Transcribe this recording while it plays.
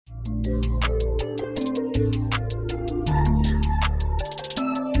Hey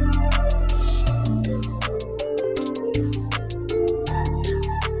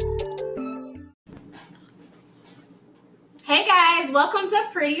guys, welcome to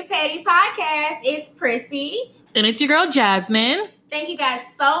Pretty Petty Podcast. It's Prissy. And it's your girl, Jasmine. Thank you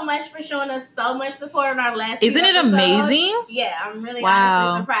guys so much for showing us so much support on our last Isn't it amazing? Yeah, I'm really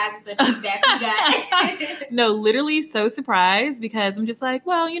honestly surprised at the feedback we got. No, literally so surprised because I'm just like,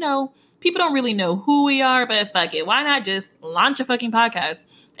 well, you know, people don't really know who we are, but fuck it. Why not just launch a fucking podcast?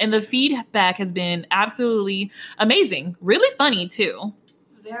 And the feedback has been absolutely amazing. Really funny, too.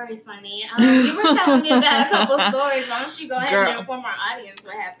 Very funny. You were telling me about a couple stories. Why don't you go ahead and inform our audience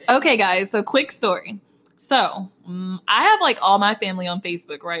what happened? Okay, guys. So, quick story. So, I have like all my family on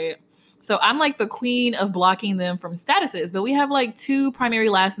Facebook, right? So, I'm like the queen of blocking them from statuses, but we have like 2 primary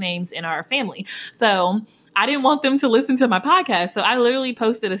last names in our family. So, I didn't want them to listen to my podcast. So, I literally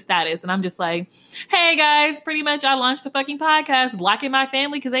posted a status and I'm just like, hey guys, pretty much I launched a fucking podcast blocking my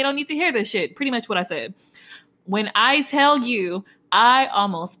family because they don't need to hear this shit. Pretty much what I said. When I tell you, I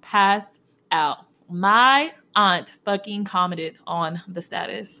almost passed out. My aunt fucking commented on the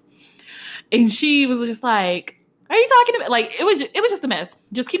status. And she was just like, are you talking about, like, it was just a mess.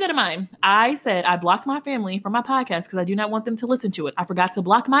 Just keep that in mind. I said I blocked my family from my podcast because I do not want them to listen to it. I forgot to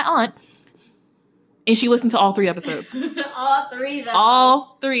block my aunt. And she listened to all 3 episodes. All 3, though.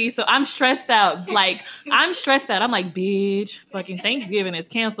 All 3. So I'm stressed out. Like, I'm stressed out. I'm like, bitch, fucking Thanksgiving is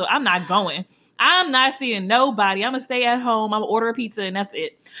canceled. I'm not going. I'm not seeing nobody. I'm going to stay at home. I'm going to order a pizza and that's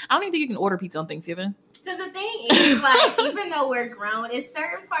it. I don't even think you can order pizza on Thanksgiving. Because the thing is, like, even though we're grown, it's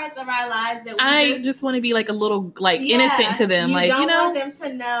certain parts of our lives that I just want to be like a little, like, innocent to them. Like, you know, want them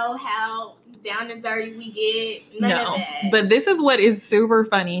to know how down and dirty we get. None of that. But this is what is super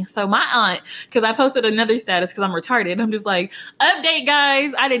funny. So my aunt, because I posted another status because I'm retarded. I'm just like, update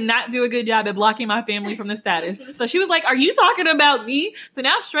guys, I did not do a good job at blocking my family from the status. So she was like, are you talking about me? So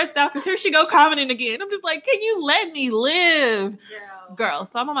now I'm stressed out because here she go commenting again. I'm just like, can you let me live? Girl,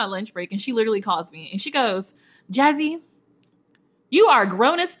 so I'm on my lunch break and she literally calls me and she goes, Jazzy, you are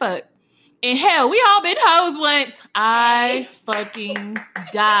grown as fuck. And hell, we all been hoes once. I fucking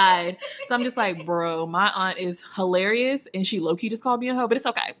died. So I'm just like, bro, my aunt is hilarious. And she low-key just called me a hoe, but it's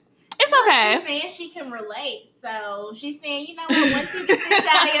okay. It's okay. She's saying she can relate. So she's saying, you know what, once you get this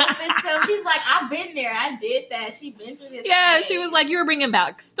out of your system, she's like, I've been there. I did that. She been through this. Yeah, thing. She was like, you were bringing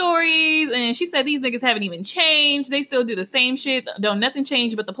back stories. And she said, these niggas haven't even changed. They still do the same shit. Don't nothing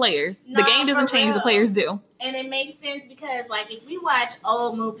change but the players. The game doesn't change. The players do. And it makes sense because, like, if we watch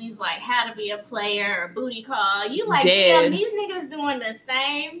old movies like How to Be a Player or Booty Call, you like, damn, these niggas doing the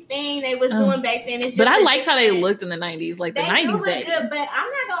same thing they was doing back then. It's just but I liked how they looked in the 90s. Like, the 90s. They do look good, but I'm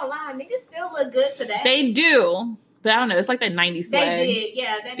not going to lie. Niggas still look good today. They do. But I don't know. It's like that 90s swag. They did.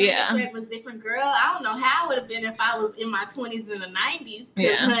 Yeah, that 90s swag was different. Girl, I don't know how it would have been if I was in my 20s in the 90s.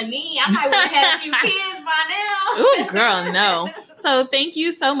 Because, honey, I might have had a few kids by now. Ooh, girl, no. So thank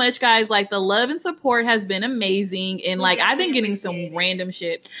you so much, guys. Like, the love and support has been amazing. And, like, I've been getting some random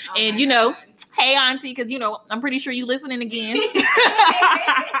shit. Oh, and, you know, hey, auntie, because, you know, I'm pretty sure you listening again.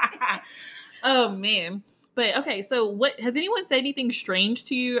 Oh, man. But, okay, so what has anyone said anything strange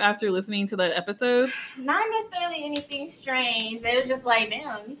to you after listening to the episode? Not necessarily anything strange. They were just like,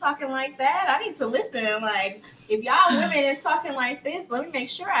 damn, you talking like that? I need to listen. Like, if y'all women is talking like this, let me make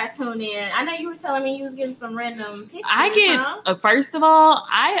sure I tune in. I know you were telling me you was getting some random pictures. First of all,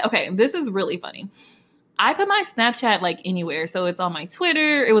 this is really funny. I put my Snapchat like anywhere. So it's on my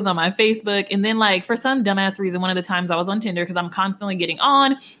Twitter, it was on my Facebook. And then like for some dumbass reason, one of the times I was on Tinder because I'm constantly getting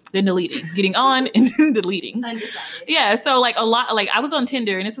on, then deleting, getting on and then deleting. Undecided. Yeah. So like a lot, like I was on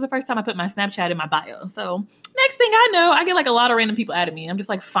Tinder and this is the first time I put my Snapchat in my bio. So next thing I know, I get like a lot of random people adding me. I'm just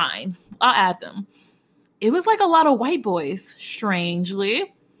like, fine, I'll add them. It was like a lot of white boys,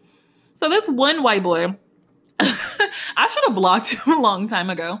 strangely. So this one white boy, I should have blocked him a long time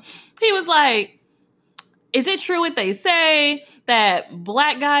ago. He was like, is it true what they say that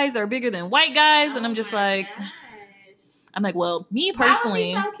black guys are bigger than white guys? And I'm just like, gosh. I'm like, well, me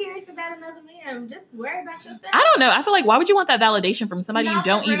personally. Why would you so curious about another man? Just worry about yourself. I don't know. I feel like, why would you want that validation from somebody you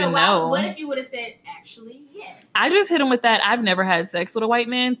don't even know? What if you would have said, actually, yes? I just hit him with that. I've never had sex with a white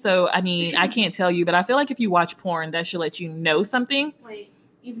man. So, I mean, I can't tell you. But I feel like if you watch porn, that should let you know something. Wait,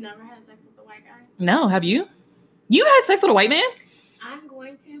 you've never had sex with a white guy? No, have you? You had sex with a white man? I'm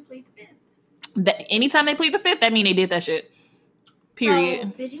going to plead the fifth. Anytime they plead the fifth, that mean they did that shit.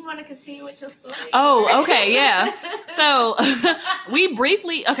 Period. So, did you want to continue with your story? Oh, okay, yeah. So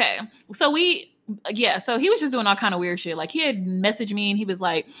so he was just doing all kind of weird shit. Like he had messaged me and he was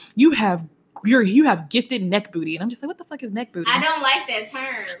like, you have you have gifted neck booty. And I'm just like, what the fuck is neck booty? I don't like that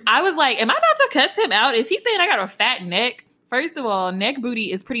term. I was like, am I about to cuss him out? Is he saying I got a fat neck? First of all, neck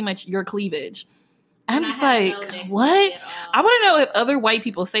booty is pretty much your cleavage. I'm just like, what? I want to know if other white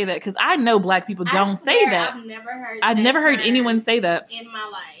people say that, because I know black people don't say that. I've never heard anyone say that in my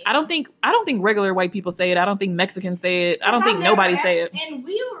life. I don't think regular white people say it. I don't think Mexicans say it. I don't think nobody say it. And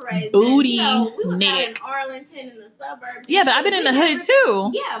we were raised booty we was neck. out in Arlington in the suburbs. Yeah, but I've been in the hood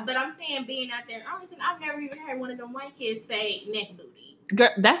too. Yeah, but I'm saying being out there in Arlington, I've never even heard one of them white kids say neck booty. Girl,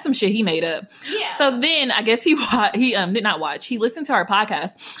 that's some shit he made up. Yeah. So then I guess he did not watch. He listened to our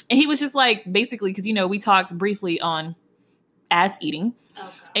podcast and he was just like, basically, because we talked briefly on ass eating. Okay.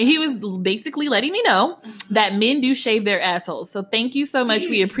 And he was basically letting me know that men do shave their assholes. So thank you so much.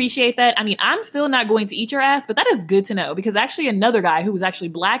 We appreciate that. I mean, I'm still not going to eat your ass, but that is good to know, because actually another guy who was actually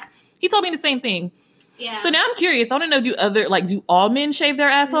black, he told me the same thing. Yeah. So now I'm curious. I want to know, do all men shave their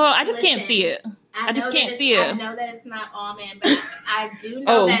asshole? I just can't see it. I just can't see it. I know that it's not all men, but I do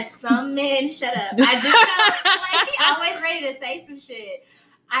know that some men, shut up. I do know, like, she always ready to say some shit.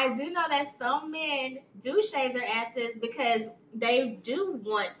 I do know that some men do shave their asses because they do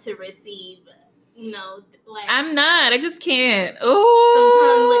want to receive, like. I'm not. I just can't.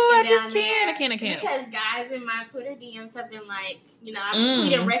 Oh, I just can't. I can't. Because guys in my Twitter DMs have been like, I'm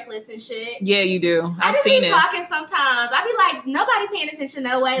tweeting reckless and shit. Yeah, you do. I've seen it. Talking sometimes. I be like, nobody paying attention.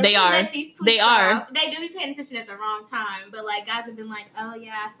 No way. They are. They are. They do be paying attention at the wrong time. But like, guys have been like, oh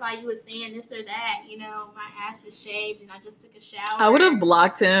yeah, I saw you was saying this or that. My ass is shaved and I just took a shower. I would have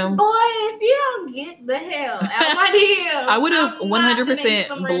blocked him. Boy, if you don't get the hell out of my DM, I would have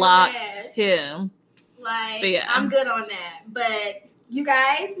 100% blocked him. Like, yeah. I'm good on that. But you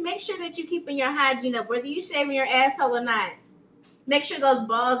guys, make sure that you're keeping your hygiene up, whether you're shaving your asshole or not. Make sure those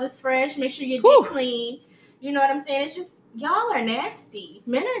balls is fresh. Make sure your dick clean. You know what I'm saying? It's just, y'all are nasty.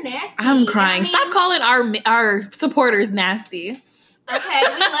 Men are nasty. I'm crying. Stop calling our supporters nasty. Okay,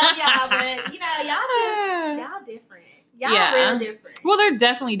 we love y'all, but y'all different. Y'all real different. Well, they're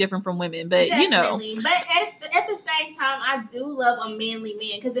definitely different from women, but definitely. But at the same time, I do love a manly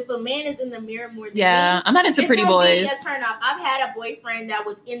man, because if a man is in the mirror more than me, I'm not into pretty boys. It's a turn off. I've had a boyfriend that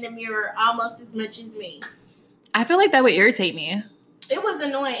was in the mirror almost as much as me. I feel like that would irritate me. It was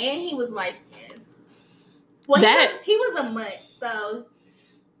annoying, and he was light skinned. Well, he was a mutt, so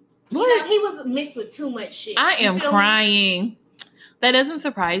he was mixed with too much shit. I am crying. That doesn't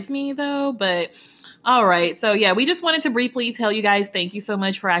surprise me though, but. All right. So, yeah, we just wanted to briefly tell you guys thank you so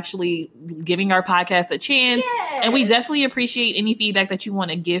much for actually giving our podcast a chance. Yes. And we definitely appreciate any feedback that you want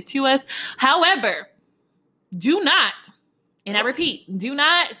to give to us. However, do not, and I repeat, do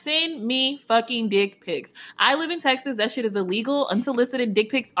not send me fucking dick pics. I live in Texas. That shit is illegal. Unsolicited dick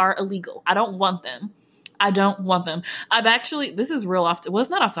pics are illegal. I don't want them. I've actually, this is real off, well,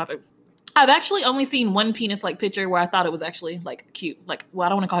 it's not off topic. I've actually only seen one penis-like picture where I thought it was actually, like, cute. Like, well, I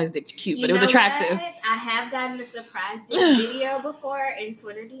don't want to call his dick cute, but it was attractive. What? I have gotten a surprise dick video before in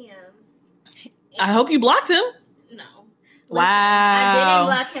Twitter DMs. I hope you blocked him. No. Wow. I didn't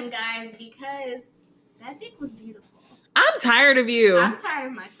block him, guys, because that dick was beautiful. I'm tired of you. I'm tired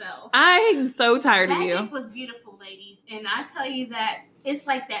of myself. I'm so tired of you. That dick was beautiful, ladies. And I tell you that it's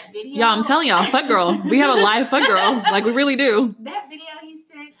like that video. Y'all, I'm telling y'all, fuck girl. We have a live fuck girl. Like, we really do. That video he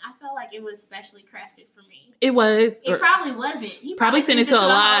sent, I felt like it was specially crafted for me. It was. It probably wasn't. He probably sent it to a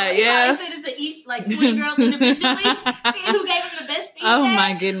lot. Yeah. He probably sent it to each, like, 20 girls individually. See who gave him the best feedback. Oh,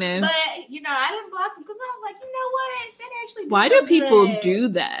 my goodness. But, I didn't block him because I was like, you know what? That actually Why do people do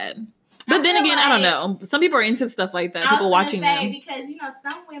that? But then again, like, I don't know. Some people are into stuff like that. People watching them. Because,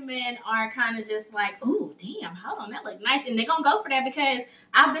 some women are kind of just like, ooh, damn, hold on, that look nice. And they're going to go for that because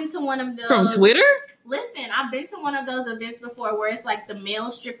I've been to one of those. From Twitter? Listen, I've been to one of those events before where it's like the male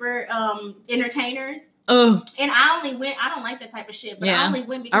stripper entertainers. Oh. And I don't like that type of shit. But I only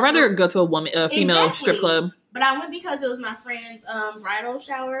went because I'd rather go to a female strip club. But I went because it was my friend's bridal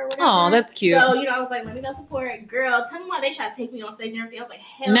shower or whatever. Oh, that's cute. So, I was like, let me go support. Girl, tell me why they try to take me on stage and everything. I was like,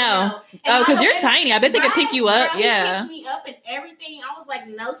 hell no. Oh, because you're tiny. I bet they could pick you up. Girl, yeah. He picked me up and everything. I was like,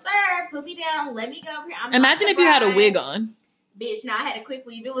 no, sir. Put me down. Let me go over here. Imagine if you had a wig on. Bitch, I had a quick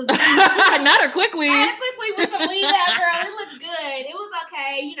weave. It was not a quick weave. I had a quick weave with some leave out, girl. It looked good. It was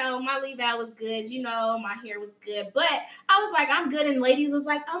okay. My leave out was good. My hair was good. But I was like, I'm good. And ladies was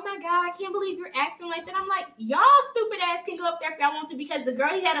like, oh my God, I can't believe you're acting like that. I'm like, y'all stupid ass can go up there if y'all want to, because the girl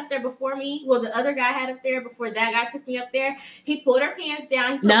he had up there before me, well, the other guy had up there before that guy took me up there. He pulled her pants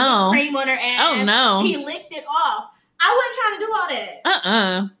down. He put whipped cream on her ass. Oh no. He licked it off. I wasn't trying to do all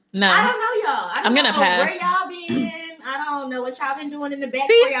that. No. I don't know y'all. I'm gonna pass. Where y'all been? I don't know what y'all been doing in the back.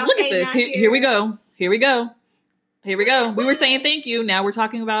 See, look at this. Here we go. We were saying thank you. Now we're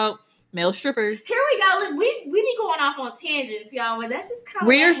talking about Male strippers. Here we go. Look, we be going off on tangents, y'all, but that's just kind of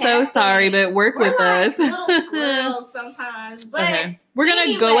We're so sorry, but work with us. Little squirrels sometimes. But okay. We're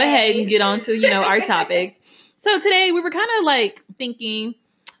going to go ahead and get on to, our topics. So today we were kind of like thinking,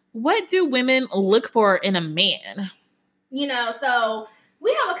 what do women look for in a man? So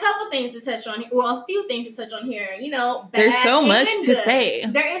we have a couple things to touch on here. Well, a few things to touch on here. There's so much to say.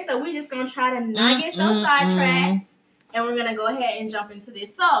 There is, so we're just going to try to not get so sidetracked. And we're going to go ahead and jump into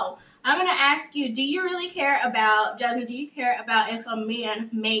this. So I'm going to ask you, do you really care about, Jasmine, do you care about if a man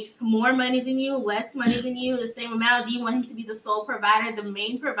makes more money than you, less money than you, the same amount? Do you want him to be the sole provider, the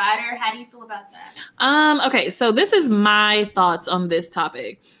main provider? How do you feel about that? Okay, so this is my thoughts on this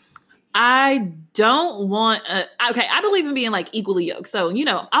topic. I don't want, I believe in being like equally yoked. So,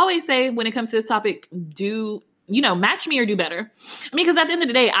 I always say when it comes to this topic, match me or do better. I mean, because at the end of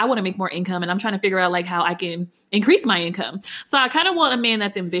the day, I want to make more income and I'm trying to figure out like how I can increase my income. So I kind of want a man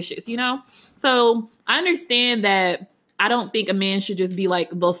that's ambitious, So I understand that I don't think a man should just be like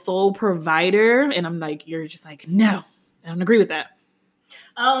the sole provider. And I'm like, you're just like, no, I don't agree with that.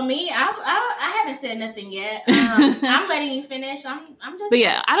 Oh, me? I haven't said nothing yet. I'm letting you finish. I'm just. But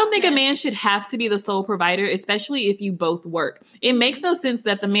yeah, I don't think a man should have to be the sole provider, especially if you both work. It makes no sense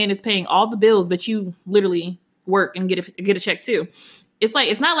that the man is paying all the bills, but you literally work and get a check too. It's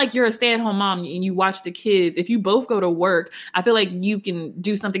not like you're a stay-at-home mom and you watch the kids. If you both go to work, I feel like you can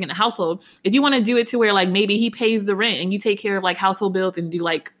do something in the household. If you want to do it to where like maybe he pays the rent and you take care of like household bills and do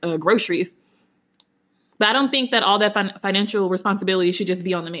like groceries. But I don't think that all that financial responsibility should just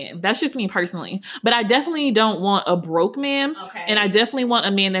be on the man. That's just me personally. But I definitely don't want a broke man. Okay. And I definitely want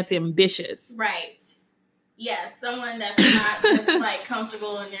a man that's ambitious. Right. Yeah, someone that's not just like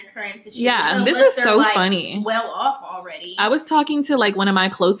comfortable in their current situation. Yeah, this is so funny. Well off already. I was talking to like one of my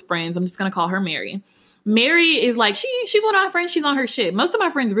close friends. I'm just going to call her Mary. Mary is like, she's one of my friends. She's on her shit. Most of my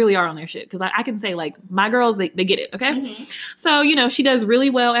friends really are on their shit. Because I can say like my girls, they get it. Okay. Mm-hmm. So, she does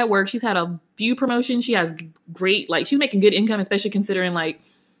really well at work. She's had a few promotions. She has great, like she's making good income, especially considering like,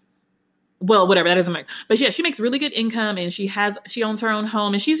 well, whatever, that doesn't matter. But yeah, she makes really good income and she owns her own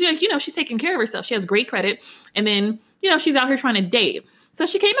home and she's like, she's taking care of herself. She has great credit. And then, she's out here trying to date. So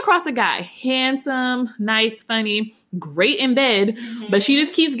she came across a guy, handsome, nice, funny, great in bed, but she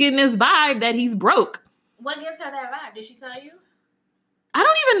just keeps getting this vibe that he's broke. What gives her that vibe? Did she tell you? I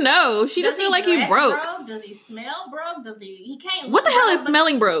don't even know. She just feel like he broke. Does he smell broke? He can't. What the hell is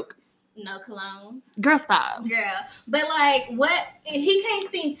smelling broke? No cologne. Girl, stop. Girl. But like, he can't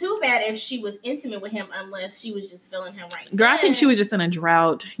seem too bad if she was intimate with him unless she was just feeling him right. Girl, I think she was just in a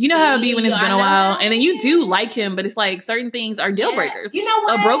drought. You know how it be when it's been a while. And then you do like him, but it's like certain things are deal breakers. You know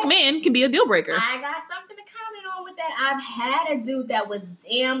what? A broke man can be a deal breaker. I got something to comment on with that. I've had a dude that was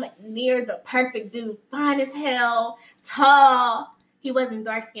damn near the perfect dude. Fine as hell. Tall. He wasn't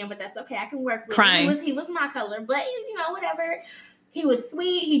dark skinned, but that's okay. I can work with him. He was my color, but whatever. He was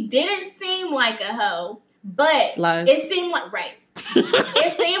sweet. He didn't seem like a hoe, but it seemed like, right.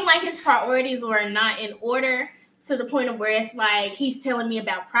 It seemed like his priorities were not in order to the point of where it's like he's telling me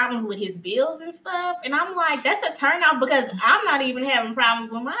about problems with his bills and stuff. And I'm like, that's a turnoff because I'm not even having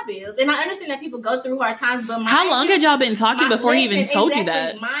problems with my bills. And I understand that people go through hard times, but how long had y'all been talking before he even told you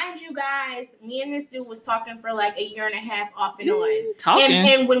that? Mind you guys, me and this dude was talking for like a year and a half off and on. Talking.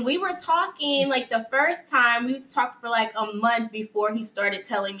 And when we were talking, like the first time, we talked for like a month before he started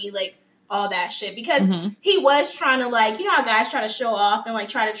telling me like all that shit because he was trying to like, how guys try to show off and like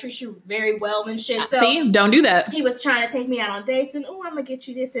try to treat you very well and shit. So see, don't do that. He was trying to take me out on dates and I'm gonna get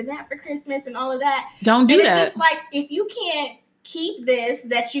you this and that for Christmas and all of that. Don't do that. It's just like if you can't keep this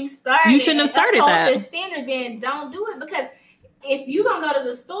that you started, you shouldn't have started that. This standard, then don't do it because if you gonna go to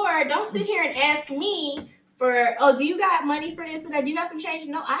the store, don't sit here and ask me for, do you got money for this or that? Do you got some change?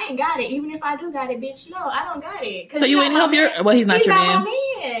 No, I ain't got it. Even if I do got it, bitch, no, I don't got it. So you ain't help he's not your man.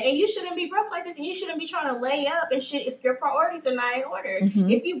 And you shouldn't be broke like this. And you shouldn't be trying to lay up and shit if your priorities are not in order.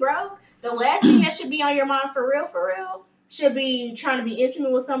 If you broke, the last thing that should be on your mind for real, should be trying to be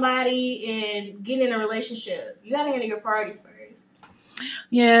intimate with somebody and getting in a relationship. You got to handle your priorities first.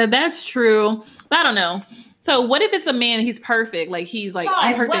 Yeah, that's true. But I don't know. So what if it's a man, he's perfect, like he's like,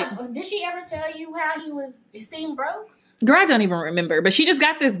 I'm perfect. Did she ever tell you how he seemed broke? Girl, I don't even remember, but she just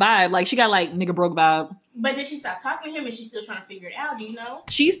got this vibe, like she got like nigga broke vibe. But did she stop talking to him? Is she still trying to figure it out? Do you know?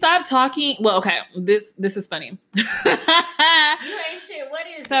 She stopped talking. Well, okay, this is funny. You ain't shit. What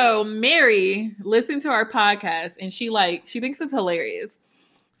is so, Mary listened to our podcast and she thinks it's hilarious.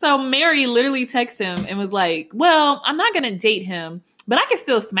 So Mary literally texted him and was like, well, I'm not going to date him, but I can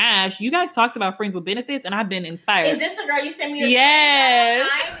still smash. You guys talked about friends with benefits, and I've been inspired. Is this the girl you sent me? Yes.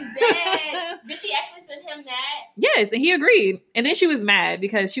 I'm dead. Did she actually send him that? Yes, and he agreed. And then she was mad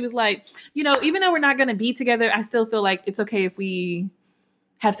because she was like, even though we're not going to be together, I still feel like it's okay if we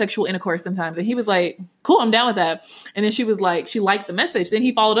have sexual intercourse sometimes. And he was like, cool, I'm down with that. And then she was like, she liked the message. Then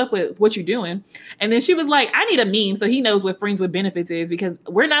he followed up with, what you doing? And then she was like, I need a meme so he knows what friends with benefits is, because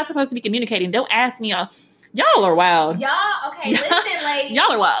we're not supposed to be communicating. Don't ask me. Y'all are wild. Okay, listen, ladies. Y'all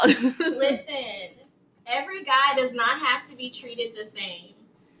are wild. Listen, every guy does not have to be treated the same.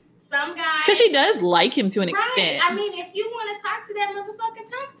 Some guys... Because she does like him to an right. extent. I mean, if you want to talk to that motherfucker,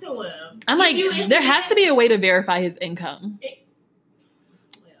 talk to him. I'm like, there has to be a way to verify his income. We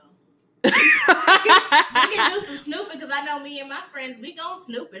can do some snooping, because I know me and my friends, we gonna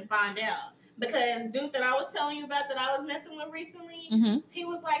snoop and find out. Because dude that I was telling you about that I was messing with recently, he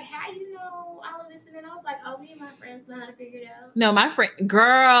was like, how you know all of this? And then I was like, oh, me and my friends know how to figure it out. No, my friend,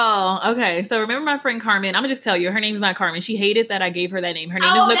 girl. Okay, so remember my friend Carmen? I'm gonna just tell you, her name's not Carmen. She hated that I gave her that name. Her name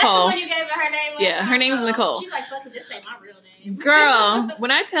is Nicole. That's the one you gave her name. Yeah, her name's Nicole. She's like, fuck it, just say my real name. Girl,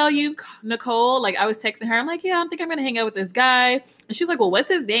 when I tell you Nicole, like I was texting her, I'm like, yeah, I think I'm gonna hang out with this guy. And she's like, well, what's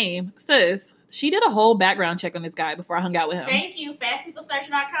his name? Sis, she did a whole background check on this guy before I hung out with him. Thank you.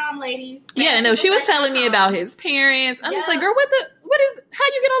 FastPeopleSearch.com, ladies. Yeah, no, she was telling me about his parents. I'm just like, girl, how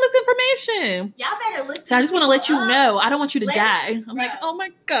you get all this information? Y'all better look. So I just want to let you know. I don't want you to die. I'm like, oh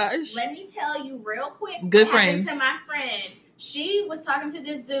my gosh. Let me tell you real quick. Good friends. To my friend. She was talking to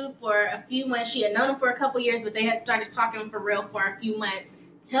this dude for a few months. She had known him for a couple years, but they had started talking for real for a few months.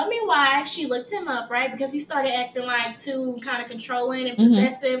 Tell me why she looked him up, right? Because he started acting like too kind of controlling and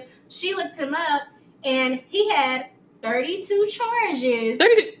possessive. She looked him up, and he had 32 charges.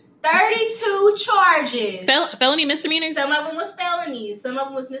 32 charges. Felony misdemeanors? Some of them was felonies. Some of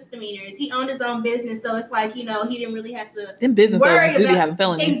them was misdemeanors. He owned his own business, so it's like, he didn't really have to them business owners do be having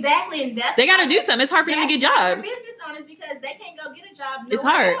felonies. Exactly, and they got to do something. It's hard for them to get jobs. Business owners, because they can't go get a job it's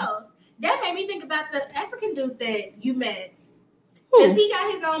hard. Else. That made me think about the African dude that you met. Because he got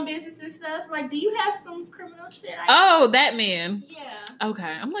his own business and stuff. Like, do you have some criminal shit? That man. Yeah.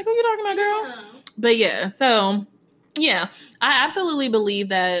 Okay. I'm like, who you talking about, girl? Yeah. But yeah, so... yeah, I absolutely believe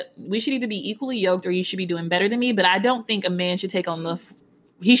that we should either be equally yoked or you should be doing better than me. But I don't think a man should take on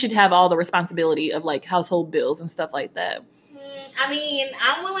he should have all the responsibility of like household bills and stuff like that. I mean,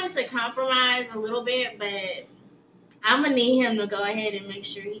 I'm willing to compromise a little bit, but I'm going to need him to go ahead and make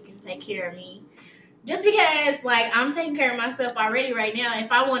sure he can take care of me. Just because, like, I'm taking care of myself already right now.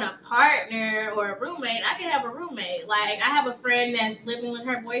 If I want a partner or a roommate, I can have a roommate. Like, I have a friend that's living with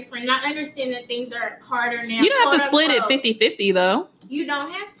her boyfriend. And I understand that things are harder now. You don't have to split it 50-50, though. You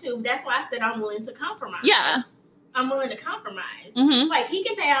don't have to. That's why I said I'm willing to compromise. Yeah. I'm willing to compromise. Mm-hmm. Like, he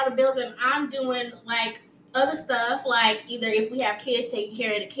can pay all the bills, and I'm doing, like, other stuff. Like, either if we have kids, taking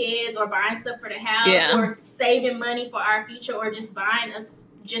care of the kids, or buying stuff for the house, or saving money for our future, or just buying us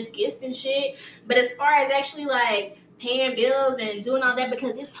just gifts and shit. But as far as actually like paying bills and doing all that,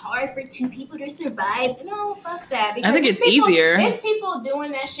 because it's hard for two people to survive, no, fuck that. Because I think it's easier. It's people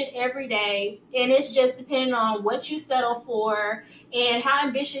doing that shit every day, and it's just depending on what you settle for and how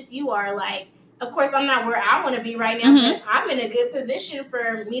ambitious you are. Like, of course, I'm not where I want to be right now, but I'm in a good position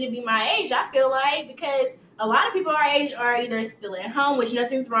for me to be my age, I feel like, because a lot of people our age are either still at home, which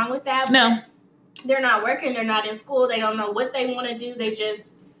nothing's wrong with that. No. But they're not working. They're not in school. They don't know what they want to do. They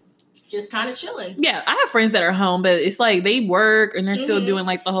just kind of chilling. Yeah, I have friends that are home, but it's like they work and they're still doing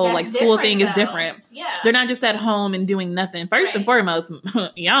like the whole like school thing is different. Yeah. They're not just at home and doing nothing. First and foremost,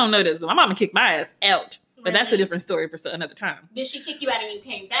 y'all don't know this, but my mama kicked my ass out. But that's a different story for another time. Did she kick you out and you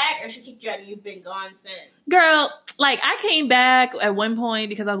came back, or she kicked you out and you've been gone since? Girl, like I came back at one point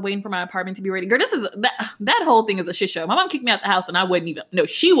because I was waiting for my apartment to be ready. Girl, this is that whole thing is a shit show. My mom kicked me out the house and I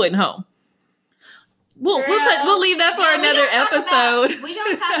she wasn't home. We'll leave that for another episode. We're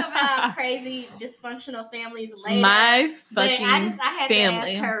going to talk about crazy dysfunctional families later. My fucking I had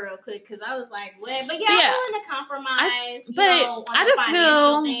family. to ask her real quick because I was like, what? But I'm willing to compromise. On the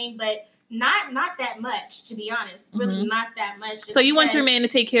financial thing, but not that much, to be honest. Really not that much. So you want your man to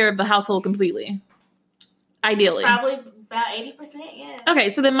take care of the household completely? Ideally. Probably about 80%, yes. Okay,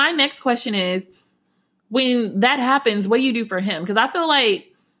 so then my next question is, when that happens, what do you do for him? Because I feel like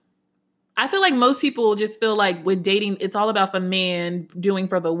most people just feel like with dating, it's all about the man doing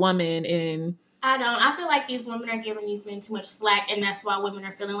for the woman. And I don't. I feel like these women are giving these men too much slack, and that's why women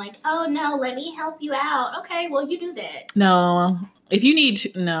are feeling like, oh no, let me help you out. Okay, well you do that. No. If you need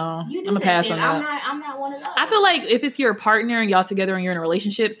to, no, You do I'm gonna pass on that. I'm not one of those. I feel like if it's your partner and y'all together and you're in a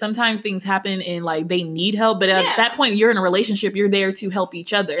relationship, sometimes things happen and like they need help. But at that point, you're in a relationship, you're there to help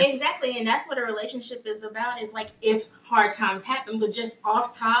each other. Exactly. And that's what a relationship is about, is like if hard times happen, but just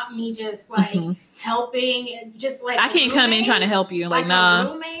off top, me just like helping, just like I can't come in trying to help you. Like nah.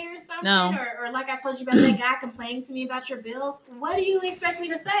 A roommate or something. No. Or like I told you about that guy complaining to me about your bills. What do you expect me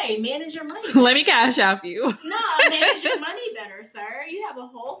to say? Manage your money better. Let me cash out you. No, manage your money better, sir. You have a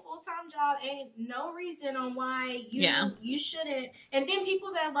whole full-time job. Ain't no reason on why you shouldn't. And then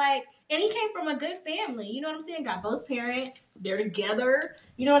people that like, and he came from a good family. You know what I'm saying? Got both parents. They're together.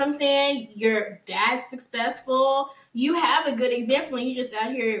 You know what I'm saying? Your dad's successful. You have a good example, and you just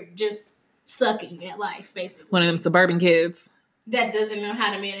out here just sucking at life, basically. One of them suburban kids that doesn't know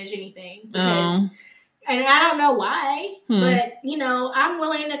how to manage anything. Because, and I don't know why, but, you know, I'm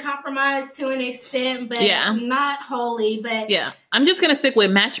willing to compromise to an extent, but not wholly. But yeah, I'm just going to stick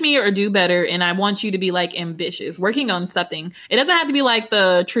with match me or do better. And I want you to be like ambitious, working on something. It doesn't have to be like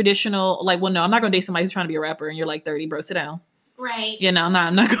the traditional, like, well, no, I'm not going to date somebody who's trying to be a rapper and you're like 30, bro, sit down. Right. You know,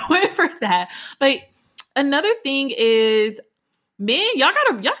 I'm not going for that. But another thing is, men, y'all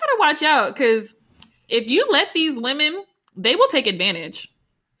gotta watch out, because if you let these women, they will take advantage.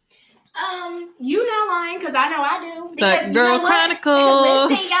 You not lying, because I know I do. Because the Girl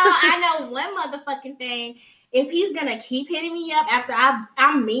Chronicles. Listen, y'all, I know one motherfucking thing. If he's gonna keep hitting me up after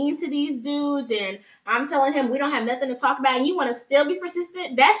I'm mean to these dudes and I'm telling him we don't have nothing to talk about, and you want to still be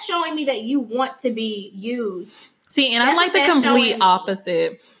persistent, that's showing me that you want to be used. See, and I'm like the complete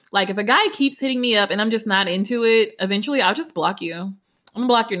opposite. Like, if a guy keeps hitting me up and I'm just not into it, eventually I'll just block you. I'm gonna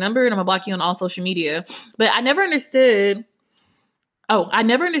block your number and I'm gonna block you on all social media. But I never understood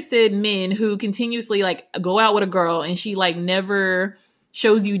men who continuously like go out with a girl and she like never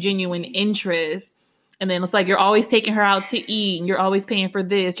shows you genuine interest. And then it's like you're always taking her out to eat and you're always paying for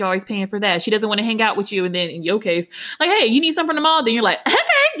this, you're always paying for that. She doesn't want to hang out with you. And then in your case, like, hey, you need something from the mall? Then you're like, okay,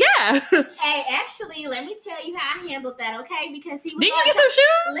 yeah. Hey, actually, let me tell you how I handled that, okay? Because he was Didn't you get some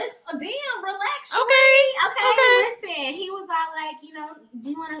shoes? Damn, relax. Okay. Listen, he was all like, you know,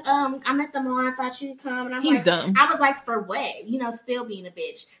 do you want to, I'm at the mall, I thought you'd come. And He's dumb. I was like, for what? You know, still being a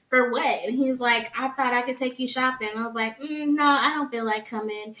bitch. For what? And he's like, I thought I could take you shopping. I was like, no, I don't feel like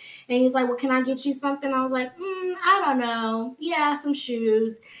coming. And he's like, well, can I get you something? I was like, I don't know. Yeah, some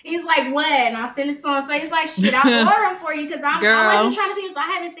shoes. He's like, what? And I'll send it to him. So he's like, shit, I'll order them for you, because I wasn't trying to see him. So I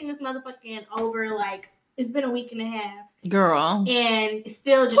haven't seen this motherfucking over, like, it's been a week and a half. Girl. And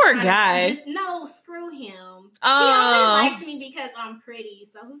still just poor guy. No, screw him. Oh. He only likes me because I'm pretty,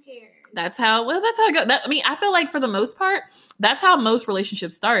 so who cares? That's how it goes. I mean, I feel like for the most part, that's how most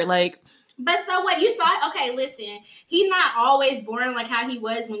relationships start. Like, but so what you saw? Okay, listen. He's not always boring like how he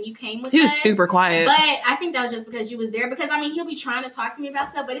was when you came with us. He was super quiet. But I think that was just because you was there. Because, I mean, he'll be trying to talk to me about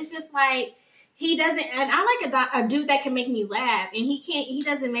stuff, but it's just like, he doesn't, and I like a dude that can make me laugh, and he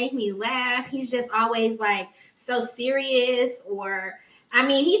doesn't make me laugh. He's just always like so serious, or, I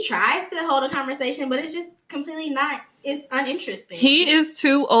mean, he tries to hold a conversation, but it's just completely not, it's uninteresting. He is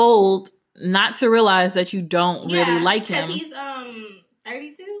too old not to realize that you don't really like him. Because he's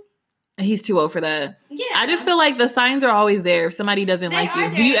 32. He's too old for that. Yeah. I just feel like the signs are always there if somebody doesn't like you.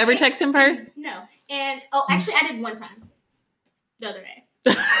 Do you ever text him first? No. And, actually, I did one time the other day. I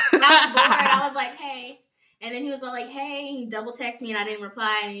was bored. I was like, hey. And then he was all like, hey. He double texted me and I didn't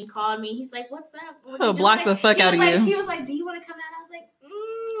reply. And he called me. He's like, what's up? He'll block the fuck out of you. He was like, do you want to come out? I was like,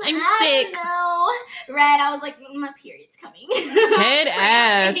 I'm sick. No. Right. I was like, my period's coming. Head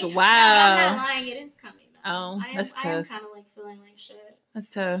ass. Wow. No, I'm not lying. It is coming. Oh, that's tough. I am kind of like feeling like shit.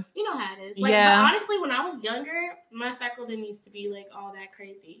 That's tough. You know how it is. Like, yeah. But honestly, when I was younger, my cycle didn't used to be like all that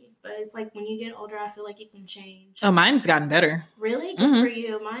crazy. But it's like when you get older, I feel like it can change. Oh, mine's gotten better. Really? Good for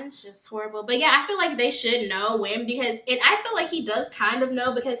you. Mine's just horrible. But yeah, I feel like they should know when, because, and I feel like he does kind of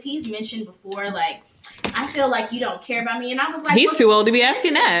know, because he's mentioned before, like, I feel like you don't care about me. And I was like, he's too old to be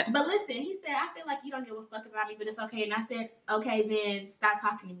asking that. But listen, he said, I feel like you don't give a fuck about me, but it's okay. And I said, okay, then stop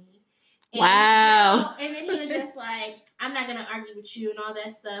talking to me. And, wow. And then he was just like, I'm not going to argue with you and all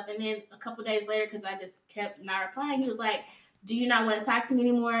that stuff. And then a couple days later, because I just kept not replying, he was like, do you not want to talk to me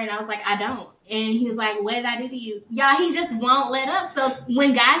anymore? And I was like, I don't. And he was like, what did I do to you? Y'all, he just won't let up. So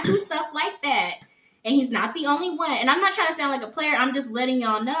when guys do stuff like that, and he's not the only one, and I'm not trying to sound like a player, I'm just letting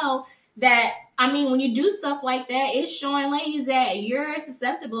y'all know that, I mean, when you do stuff like that, it's showing ladies that you're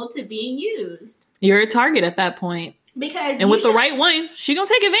susceptible to being used. You're a target at that point. Because and with the right one, she gonna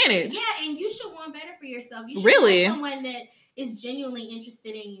take advantage. Yeah, and you should want better for yourself. You should really want someone that is genuinely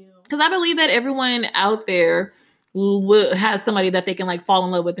interested in you. Because I believe that everyone out there has somebody that they can like fall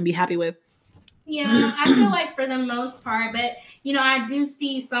in love with and be happy with. Yeah, I feel like for the most part, but you know, I do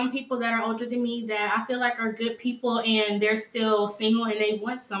see some people that are older than me that I feel like are good people and they're still single and they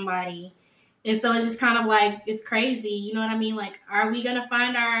want somebody. And so it's just kind of like, it's crazy. You know what I mean? Like, are we going to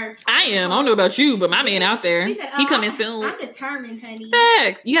find our... I am. I don't know about you, but my man out there, she said, he coming soon. I'm determined, honey.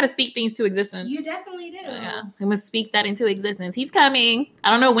 Facts. You got to speak things to existence. You definitely do. Yeah. We must speak that into existence. He's coming. I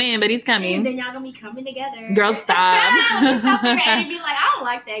don't know when, but he's coming. And then y'all going to be coming together. Girl, stop. Stop your head and be like, I don't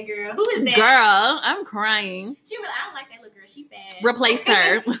like that girl. Who is that? Girl, I'm crying. She was like, I don't like that little girl. She fast. Replace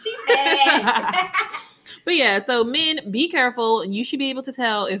her. She fast. But yeah, so men, be careful. You should be able to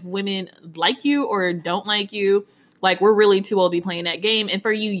tell if women like you or don't like you. Like, we're really too old to be playing that game. And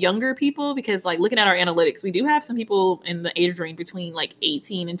for you younger people, because like looking at our analytics, we do have some people in the age range between like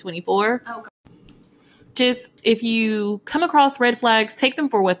 18 and 24. Oh, God. Just if you come across red flags, take them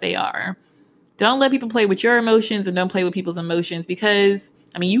for what they are. Don't let people play with your emotions and don't play with people's emotions because,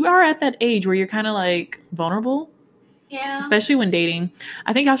 I mean, you are at that age where you're kind of like vulnerable. Yeah. Especially when dating.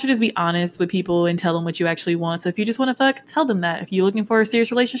 I think y'all should just be honest with people and tell them what you actually want. So if you just want to fuck, tell them that. If you're looking for a serious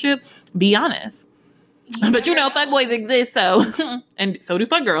relationship, be honest. But you know, fuckboys exist, so and so do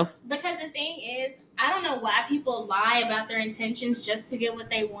fuck girls. Because the thing is, I don't know why people lie about their intentions just to get what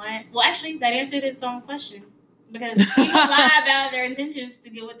they want. Well, actually, that answered its own question. Because people lie about their intentions to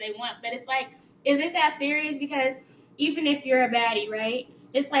get what they want. But it's like, is it that serious? Because even if you're a baddie, right?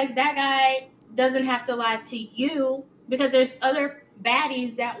 It's like that guy doesn't have to lie to you. Because there's other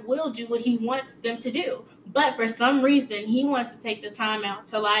baddies that will do what he wants them to do. But for some reason, he wants to take the time out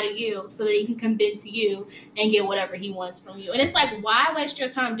to lie to you so that he can convince you and get whatever he wants from you. And it's like, why waste your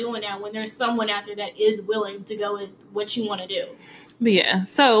time doing that when there's someone out there that is willing to go with what you want to do? But yeah,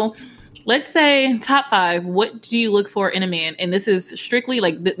 so let's say top 5. What do you look for in a man? And this is strictly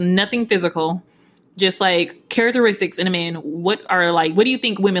like nothing physical, just like characteristics in a man. What do you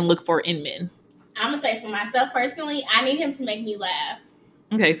think women look for in men? I'm going to say for myself personally, I need him to make me laugh.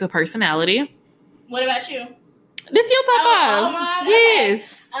 Okay, so personality. What about you? This is your top 5. Oh, mine?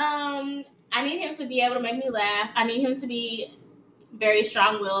 Yes. Okay. I need him to be able to make me laugh. I need him to be very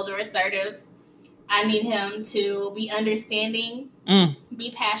strong-willed or assertive. I need him to be understanding,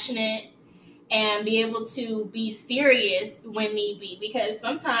 be passionate, and be able to be serious when need be. Because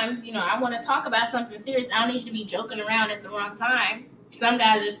sometimes, you know, I want to talk about something serious. I don't need you to be joking around at the wrong time. Some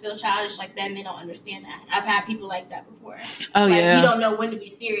guys are still childish like that and they don't understand that. I've had people like that before. Oh, like, yeah. You don't know when to be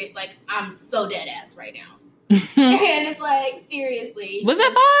serious. Like, I'm so dead ass right now. And it's like, seriously. Was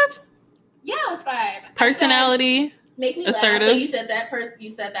that 5? Yeah, it was 5. Personality. Make me assertive. laugh. So you said you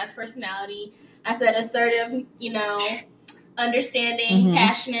said that's personality. I said assertive, you know, understanding,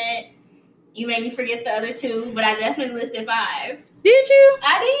 passionate. You made me forget the other 2, but I definitely listed 5. Did you?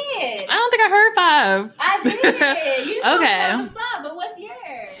 I did. I don't think I heard 5. I did. You just okay. on the spot, but what's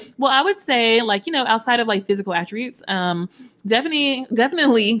yours? Well, I would say, like, you know, outside of like physical attributes,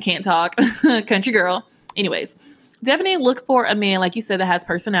 definitely can't talk, country girl. Anyways, definitely look for a man, like you said, that has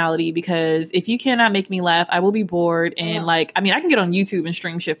personality, because if you cannot make me laugh, I will be bored. And like, I mean, I can get on YouTube and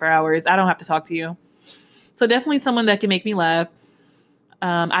stream shit for hours. I don't have to talk to you. So definitely someone that can make me laugh.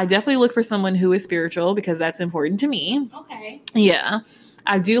 I definitely look for someone who is spiritual because that's important to me. Okay. Yeah.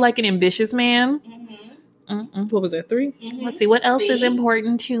 I do like an ambitious man. What was that, 3? Let's see. What else is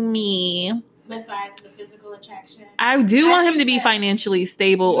important to me? Besides the physical attraction. I do want him to be financially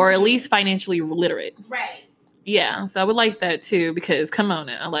stable or at least financially literate. Right. Yeah. So I would like that too because come on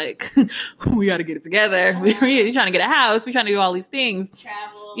now. Like, we got to get it together. We're trying to get a house. We're trying to do all these things.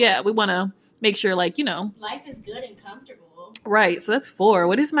 Travel. Yeah. We want to make sure, like, you know. Life is good and comfortable. Right. So that's 4.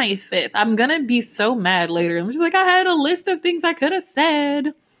 What is my 5th? I'm going to be so mad later. I'm just like, I had a list of things I could have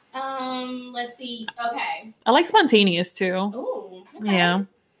said. Let's see. Okay. I like spontaneous too. Ooh. Okay. Yeah.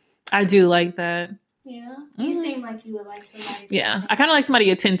 I do like that. Yeah. You seem like you would like somebody. Yeah. I kind of like somebody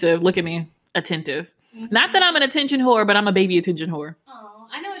attentive. Look at me. Attentive. Not that I'm an attention whore, but I'm a baby attention whore. Oh,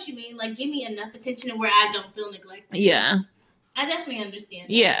 I know what you mean. Like, give me enough attention where I don't feel neglected. Yeah. I definitely understand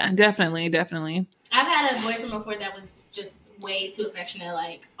that. Yeah, definitely. I've had a boyfriend before that was just way too affectionate.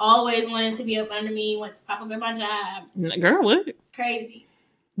 Like, always wanted to be up under me, wants to pop up at my job. Girl, what? It's crazy.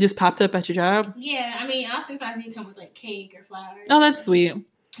 Just popped up at your job? Yeah, I mean, oftentimes he come with, like, cake or flowers. Oh, that's sweet.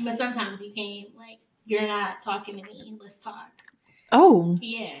 But sometimes he came, like, you're not talking to me. Let's talk. Oh.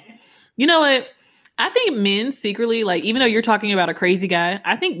 Yeah. You know what? I think men secretly, like, even though you're talking about a crazy guy,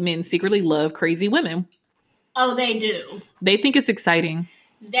 I think men secretly love crazy women. Oh, they do. They think it's exciting.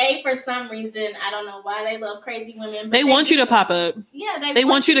 they, for some reason, I don't know why they love crazy women. But they want you to pop up. Yeah, they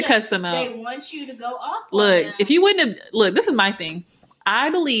want you to cuss them out. They want you to go off. Look, on them. if you wouldn't have, look, this is my thing.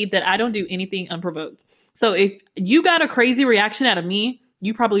 I believe that I don't do anything unprovoked. So if you got a crazy reaction out of me,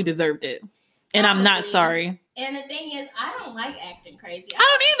 you probably deserved it. And I'm not sorry. And the thing is, I don't like acting crazy. I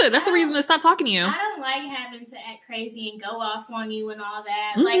don't either. That's the reason to stop talking to you. I don't like having to act crazy and go off on you and all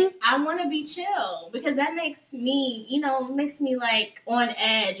that. Mm-hmm. Like, I want to be chill because that makes me, like on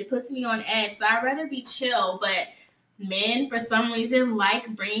edge. It puts me on edge. So I'd rather be chill. But men, for some reason,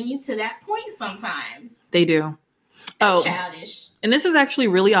 like bringing you to that point sometimes. They do. That's childish. And this is actually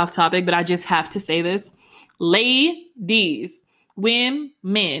really off topic, but I just have to say this. Ladies,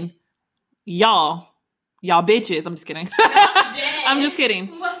 women, y'all bitches. I'm just kidding. I'm just kidding.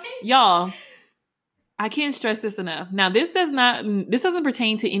 What? Y'all, I can't stress this enough. Now, this doesn't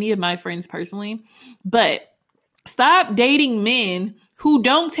pertain to any of my friends personally, but stop dating men who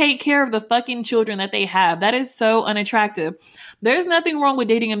don't take care of the fucking children that they have. That is so unattractive. There's nothing wrong with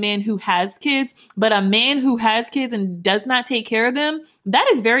dating a man who has kids, but a man who has kids and does not take care of them, that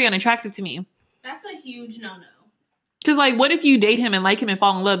is very unattractive to me. That's a huge no-no. Because, like, what if you date him and like him and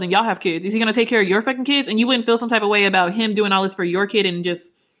fall in love, then y'all have kids? Is he going to take care of your fucking kids? And you wouldn't feel some type of way about him doing all this for your kid and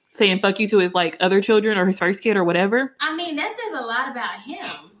just saying fuck you to his, like, other children or his first kid or whatever? I mean, that says a lot about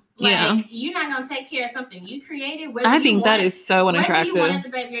him. Like, yeah. You're not going to take care of something you created. I think that is so unattractive. Whether you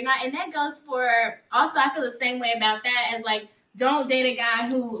wanted the baby or not. And that goes for, also, I feel the same way about that as, like, don't date a guy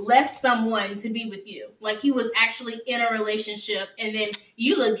who left someone to be with you. Like, he was actually in a relationship, and then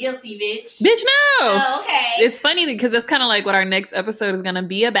you look guilty, bitch. Bitch, no! Oh, okay. It's funny because that's kind of like what our next episode is going to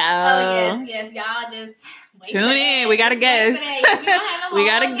be about. Oh, yes. Y'all just tune in. We got to guess. We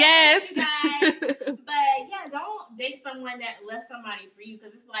got to guess. But, yeah, don't date someone that left somebody for you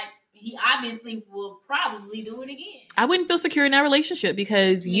because it's like, he obviously will probably do it again. I wouldn't feel secure in that relationship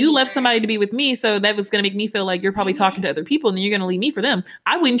because you left somebody to be with me. So that was going to make me feel like you're probably talking to other people and then you're going to leave me for them.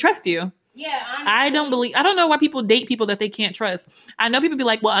 I wouldn't trust you. Yeah. Honestly. I don't know why people date people that they can't trust. I know people be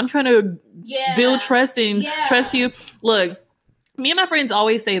like, well, I'm trying to build trust and trust you. Look, me and my friends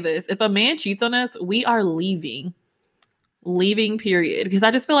always say this. If a man cheats on us, we are leaving, period. Because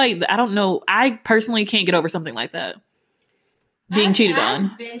I just feel like, I don't know. I personally can't get over something like that. Being cheated on.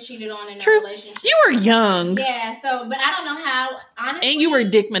 I've been cheated on in a relationship. You were young. Yeah, but I don't know how, honestly. And you were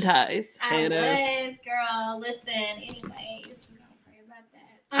dickmatized. I was, girl. Listen, anyways, we don't pray about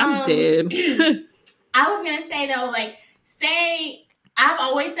that. I'm dead. I was going to say, though, like, I've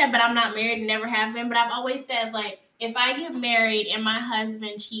always said, but I'm not married and never have been, but I've always said, like, if I get married and my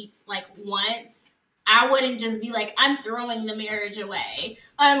husband cheats, like, once, I wouldn't just be like, I'm throwing the marriage away.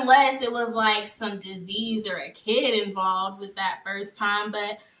 Unless it was like some disease or a kid involved with that first time.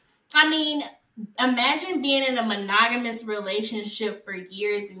 But, I mean, imagine being in a monogamous relationship for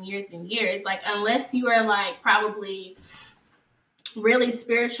years and years and years. Like, unless you are like probably really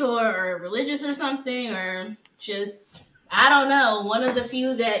spiritual or religious or something, or just, I don't know, one of the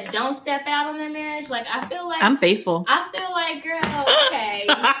few that don't step out on their marriage. Like, I feel like I'm faithful. I feel like, girl, okay.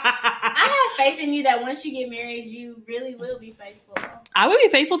 I have faith in you that once you get married, you really will be faithful. I would be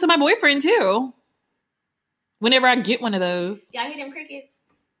faithful to my boyfriend too. Whenever I get one of those. Y'all hear them crickets?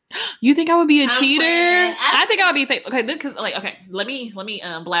 You think I would be a cheater? Playing. I think I would be faithful. Okay, because let me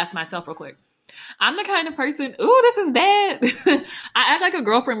blast myself real quick. I'm the kind of person. Ooh, this is bad. I act like a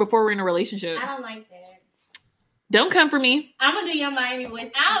girlfriend before we're in a relationship. I don't like that. Don't come for me. I'm gonna do your Miami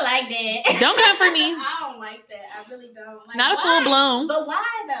voice. I don't like that. Don't come for me. I don't like that. I really don't. Like, not a full blown. But why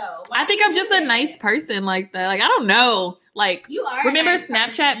though? I think I'm just a nice person like that. Like, I don't know. Like, you are. Remember nice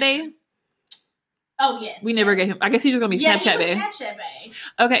Snapchat Bae? Oh yes. We never get him. I guess he's just gonna be Snapchat Bae. Snapchat Bae.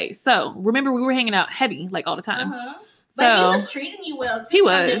 Okay, so remember we were hanging out heavy like all the time. But he was treating you well too. He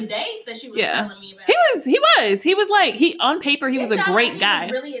was. On them dates that she was telling me about. He was like, on paper, he was a great guy.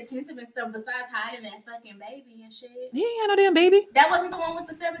 He was really attentive and stuff besides hiding that fucking baby and shit. He ain't had no damn baby. That wasn't the one with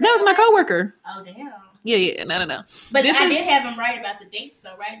the 7. That was my coworker. Oh, damn. Yeah, no. But I did have him right about the dates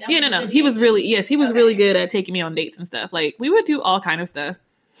though, right? No. He was really, really good at taking me on dates and stuff. Like, we would do all kind of stuff.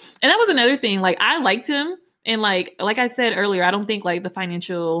 And that was another thing. Like, I liked him. And like I said earlier, I don't think like the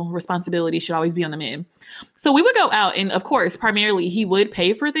financial responsibility should always be on the man. So we would go out and of course, primarily he would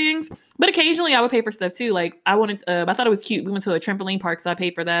pay for things, but occasionally I would pay for stuff too. Like I thought it was cute. We went to a trampoline park, so I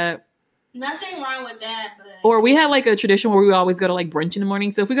paid for that. Nothing wrong with that. But... Or we had like a tradition where we would always go to like brunch in the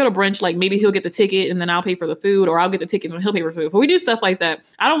morning. So if we go to brunch, like maybe he'll get the ticket and then I'll pay for the food, or I'll get the ticket and he'll pay for food. But we do stuff like that.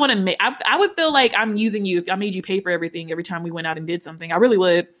 I don't want to I would feel like I'm using you if I made you pay for everything every time we went out and did something. I really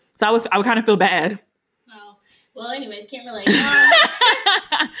would. So I would kind of feel bad. Well, anyways, can't relate.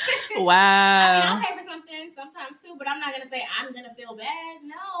 Wow. I mean, I'll pay for something. feelings sometimes too, but I'm not gonna say I'm gonna feel bad.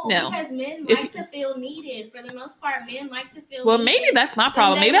 No, because men If- like to feel needed. For the most part, men like to feel. Well, needed. maybe that's my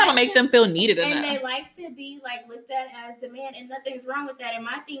problem. Maybe I don't make them feel needed enough. And they like to be like looked at as the man, and nothing's wrong with that. And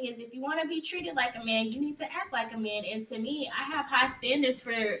my thing is, if you want to be treated like a man, you need to act like a man. And to me, I have high standards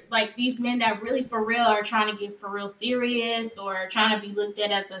for like these men that really for real are trying to get for real serious or trying to be looked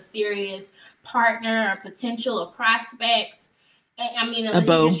at as a serious partner or potential or prospect. I mean, unless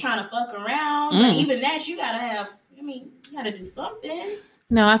you're just trying to fuck around. But even that, you gotta do something.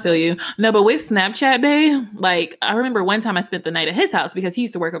 No, I feel you. No, but with Snapchat, babe, like, I remember one time I spent the night at his house because he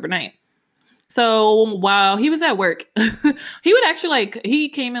used to work overnight. So while he was at work, he would actually, like, he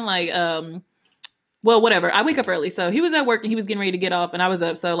came in, like, well, whatever. I wake up early. So he was at work and he was getting ready to get off and I was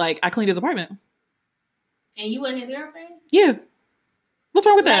up. So, like, I cleaned his apartment. And you wasn't his girlfriend? Yeah. What's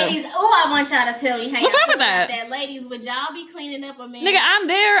wrong with Ladies, that? Oh, I want y'all to tell me how What's wrong with that? Ladies, would y'all be cleaning up a man? Nigga, I'm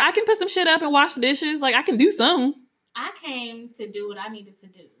there. I can put some shit up and wash the dishes. Like, I can do something. I came to do what I needed to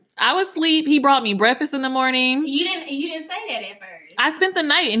do. I was asleep. He brought me breakfast in the morning. You didn't say that at first. I spent the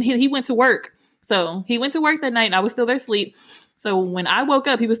night and he went to work. So he went to work that night and I was still there asleep. So when I woke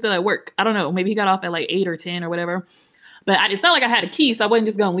up, he was still at work. I don't know. Maybe he got off at like 8 or 10 or whatever. But it's not like I had a key, so I wasn't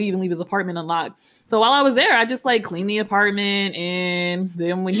just going to leave his apartment unlocked. So while I was there, I just like cleaned the apartment. And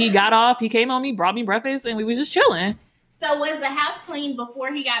then when he got off, he came on me, brought me breakfast, and we was just chilling. So was the house clean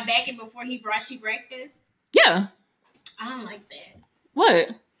before he got back and before he brought you breakfast? Yeah. I don't like that. What?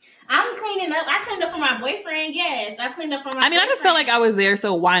 I'm cleaning up. I cleaned up for my boyfriend. Yes, I cleaned up for my boyfriend. I just felt like I was there,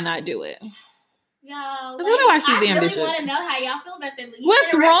 so why not do it? Y'all, I don't know why she's the ambitious. I really want to know how y'all feel about that.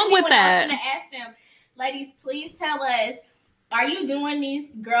 What's wrong with that? I was going to ask them, ladies, please tell us, are you doing these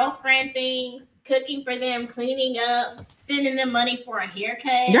girlfriend things, cooking for them, cleaning up, sending them money for a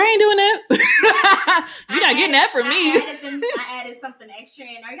haircut? You ain't doing that. You're not getting that from me. I added something extra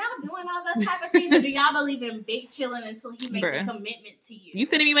in. Are y'all doing all those type of things, or do y'all believe in big chilling until he makes a commitment to you? You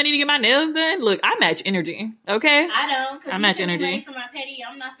sending me money to get my nails done? Look, I match energy, okay? I don't, because I match energy. Money for my pedi,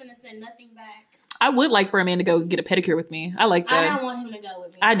 I'm not finna send nothing back. I would like for a man to go get a pedicure with me. I like that. I don't want him to go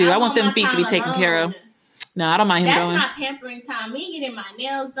with me. I do. I want them feet to be taken care of. No, I don't mind him going. That's not pampering time. Me getting my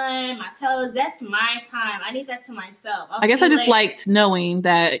nails done, my toes, that's my time. I need that to myself. I guess I just liked knowing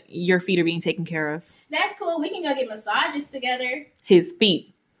that your feet are being taken care of. That's cool. We can go get massages together. His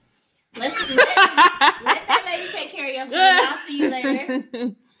feet. Let that lady take care of your feet. I'll see you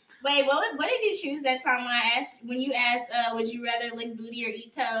later. Wait, what did you choose that time when you asked, would you rather lick booty or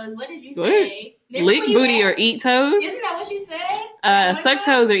eat toes? What did you say? Lick booty or eat toes? Isn't that what you said? Suck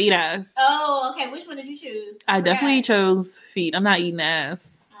toes or eat ass. Oh, okay. Which one did you choose? I definitely chose feet. I'm not eating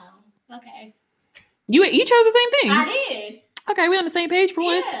ass. Oh, okay. You chose the same thing. I did. Okay, we on the same page for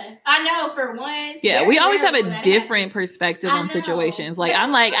once? Yeah, I know, for once. Yeah, we always have a different perspective on situations. Like,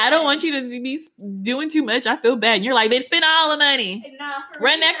 I'm like, I don't want you to be doing too much. I feel bad. And you're like, bitch, spend all the money. No,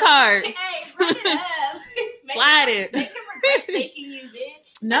 run that card. Hey, run it up. Slide it. Make him regret taking you,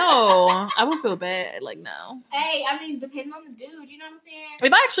 bitch. No, I would feel bad. Like, no. Hey, I mean, depending on the dude, you know what I'm saying?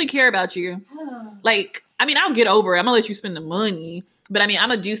 If I actually care about you, like, I mean, I'll get over it. I'm going to let you spend the money. But I mean, I'm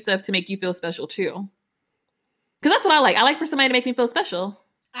going to do stuff to make you feel special too. Because that's what I like. I like for somebody to make me feel special.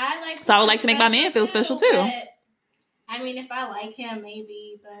 So I would like to make my man feel special too. I mean, if I like him,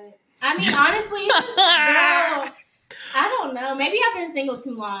 maybe. But I mean, honestly, girl, I don't know. Maybe I've been single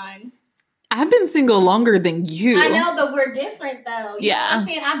too long. I've been single longer than you. I know, but we're different though. You know what I'm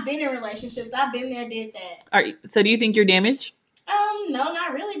saying? I've been in relationships. I've been there, did that. All right. So do you think you're damaged? No,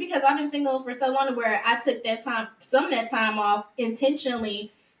 not really, because I've been single for so long where I took some of that time off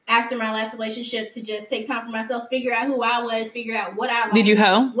intentionally after my last relationship to just take time for myself, figure out who I was, figure out what I like. Did you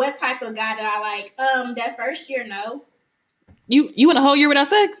hoe? What type of guy did I like? That first year, no. You went a whole year without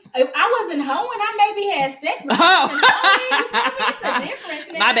sex? I wasn't hoeing. I maybe had sex, but it's a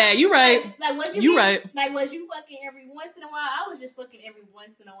difference, man. My bad. You right. Like was you right. Like was you fucking every once in a while? I was just fucking every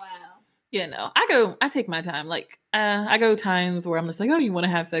once in a while. Yeah, no. I take my time. Like, I go times where I'm just like, oh, do you want to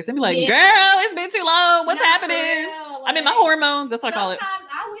have sex? And be like, girl, it's been too long. What's happening? Like, I'm in my hormones. That's what I call it. Sometimes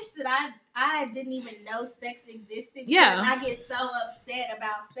I wish that I didn't even know sex existed. Because I get so upset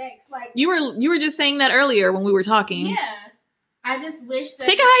about sex. Like you were just saying that earlier when we were talking. Yeah. I just wish that...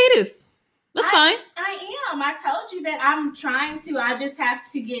 Take a hiatus. That's fine. I am. I told you that I'm trying to. I just have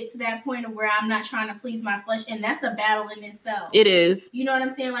to get to that point of where I'm not trying to please my flesh. And that's a battle in itself. It is. You know what I'm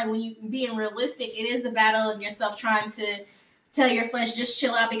saying? Like when you being realistic, it is a battle in yourself trying to tell your flesh just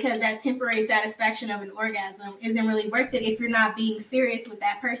chill out, because that temporary satisfaction of an orgasm isn't really worth it if you're not being serious with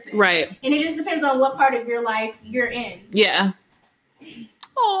that person. Right. And it just depends on what part of your life you're in. Yeah.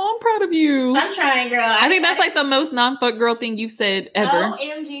 Oh, I'm proud of with you. I'm trying, girl. I think that's like the most non-fuck girl thing you've said ever.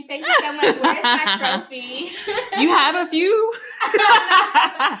 OMG, thank you so much. Where's my trophy? You have a few?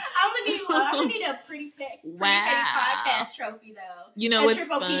 I'm gonna need a pretty petty podcast trophy though. You know what's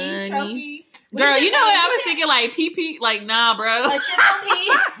Triple funny? P trophy. Girl, you know what? I was thinking like PP, like nah, bro. A triple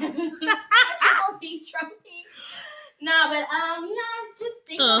P. A triple P trophy. No, but you guys just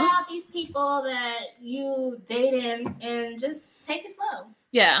think about these people that you dating and just take it slow.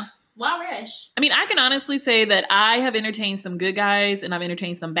 Yeah. Why rush? I mean, I can honestly say that I have entertained some good guys and I've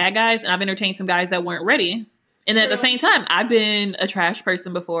entertained some bad guys and I've entertained some guys that weren't ready. And then at the same time, I've been a trash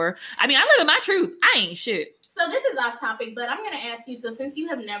person before. I mean, I live in my truth. I ain't shit. So this is off topic, but I'm going to ask you, so since you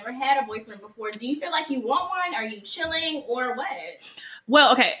have never had a boyfriend before, do you feel like you want one? Are you chilling or what?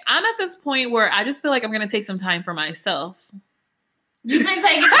 Well, okay. I'm at this point where I just feel like I'm going to take some time for myself. You've been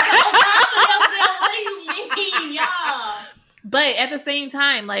taking so time for yourself. What do you mean, y'all? But at the same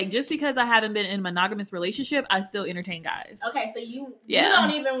time, like, just because I haven't been in a monogamous relationship, I still entertain guys. Okay, so you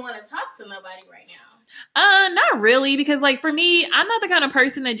don't even want to talk to nobody right now. Not really, because like for me, I'm not the kind of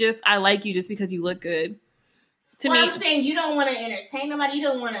person that just I like you just because you look good. To me, I'm saying you don't want to entertain nobody. You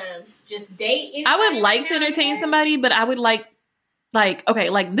don't want to just date anybody. I would like to entertain somebody, but I would like okay,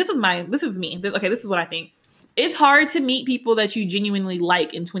 like this is me. This is what I think. It's hard to meet people that you genuinely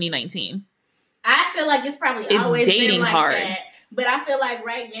like in 2019. I feel like it's probably always dating been like hard. that. But I feel like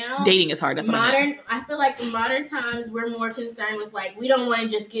right now, dating is hard. That's what I meant. I feel like in modern times, we're more concerned with like, we don't want to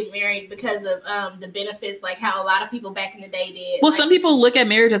just get married because of the benefits, like how a lot of people back in the day did. Well, like, some people look at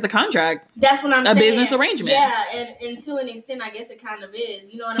marriage as a contract. That's what I'm saying. A business arrangement. Yeah, and to an extent, I guess it kind of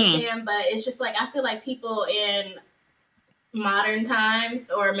is. You know what I'm saying? But it's just like, I feel like people in modern times,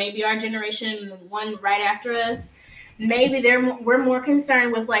 or maybe our generation, one right after us, maybe we're more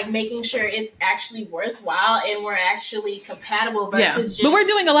concerned with like making sure it's actually worthwhile and we're actually compatible versus just... But we're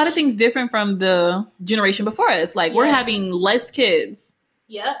doing a lot of things different from the generation before us. Like we're having less kids.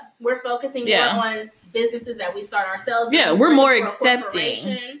 Yep. We're focusing more on businesses that we start ourselves. Yeah, we're more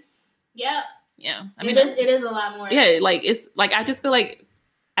accepting. Yep. Yeah. I mean, it is a lot more. Yeah, like it's like I just feel like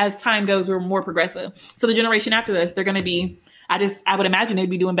as time goes, we're more progressive. So the generation after us, they're gonna be I would imagine they'd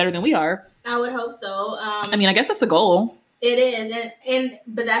be doing better than we are. I would hope so. I mean, I guess that's the goal. It is,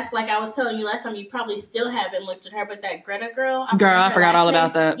 but that's like I was telling you last time. You probably still haven't looked at her, but that Greta girl. I forgot all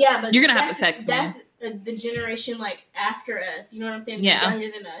about that. Yeah, but you're gonna have to text me. That's the generation like after us. You know what I'm saying? They're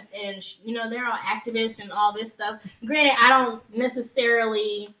younger than us, and they're all activists and all this stuff. Granted, I don't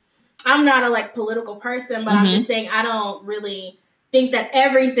necessarily. I'm not a like political person, but I'm just saying I don't really think that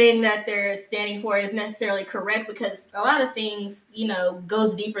everything that they're standing for is necessarily correct, because a lot of things,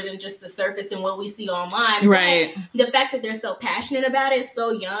 goes deeper than just the surface and what we see online. Right. But the fact that they're so passionate about it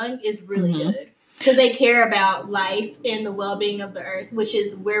so young is really good, because they care about life and the well-being of the earth, which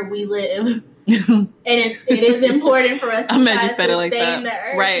is where we live. And it is important for us to try to sustain the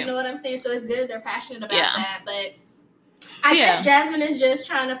earth. Right. You know what I'm saying? So it's good they're passionate about that, but I guess Jasmine is just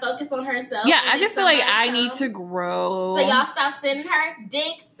trying to focus on herself. Yeah, I just feel like I need to grow. So y'all stop sending her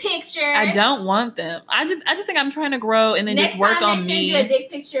dick pictures. I don't want them. I just think I'm trying to grow and then just work on me. Next time they send you a dick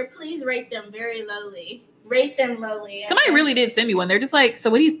picture, please rate them very lowly. Rate them lowly. Somebody really did send me one. They're just like,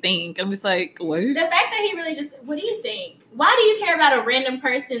 so what do you think? I'm just like, what? The fact that he really just, what do you think? Why do you care about a random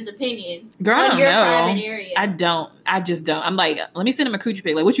person's opinion? Girl, I don't your know. Private area? I don't. I just don't. I'm like, let me send him a coochie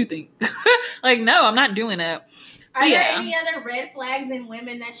pic. Like, what you think? Like, no, I'm not doing that. Are there any other red flags in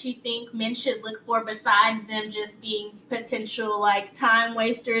women that you think men should look for besides them just being potential like time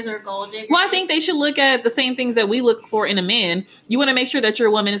wasters or gold diggers? Well, I think they should look at the same things that we look for in a man. You want to make sure that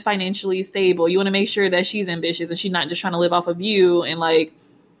your woman is financially stable. You want to make sure that she's ambitious and she's not just trying to live off of you and like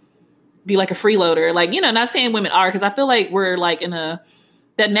be like a freeloader. Like, not saying women are, because I feel like we're like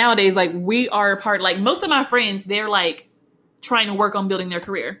that nowadays, like we are a part, like most of my friends, they're like trying to work on building their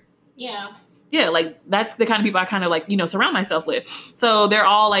career. Yeah. Yeah, like that's the kind of people I kind of like, surround myself with. So they're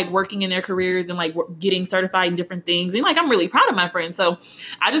all like working in their careers and like getting certified in different things. And like, I'm really proud of my friends. So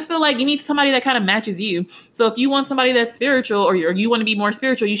I just feel like you need somebody that kind of matches you. So if you want somebody that's spiritual or you want to be more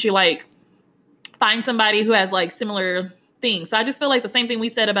spiritual, you should like find somebody who has like similar things. So I just feel like the same thing we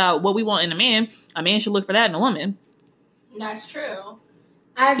said about what we want in a man should look for that in a woman. That's true.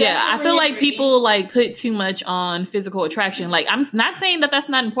 I feel like people like put too much on physical attraction. Like, I'm not saying that that's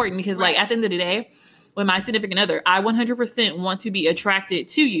not important, because like at the end of the day, with my significant other, I 100% want to be attracted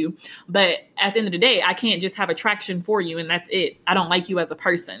to you. But at the end of the day, I can't just have attraction for you and that's it. I don't like you as a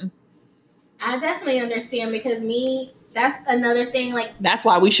person. I definitely understand, because that's another thing. Like, that's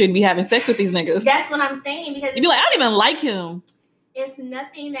why we shouldn't be having sex with these niggas. That's what I'm saying, because you'd be like, I don't even like him. It's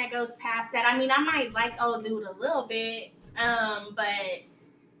nothing that goes past that. I mean, I might like old dude a little bit, but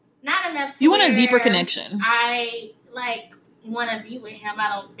not enough to You want a where deeper connection. I like want to be with him. I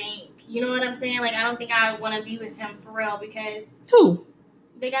don't think. You know what I'm saying? Like, I don't think I want to be with him for real because Who?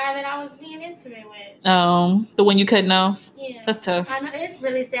 the guy that I was being intimate with. The one you cutting off? Yeah. That's tough. I know, it's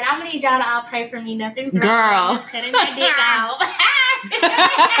really sad. I'm gonna need y'all to all pray for me. Nothing's wrong. Girl. I'm just cutting my dick out.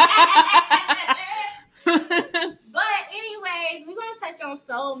 But anyways, we're gonna touch on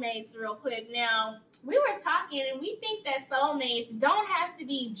soulmates real quick. Now, we were talking and we think that soulmates don't have to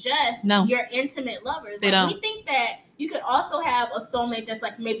be just your intimate lovers. They don't. We think that you could also have a soulmate that's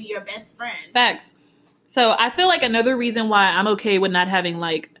like maybe your best friend. Facts. So I feel like another reason why I'm okay with not having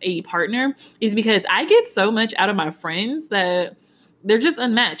like a partner is because I get so much out of my friends that they're just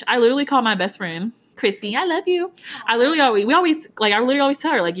unmatched. I literally call my best friend, Chrissy, I love you. I literally always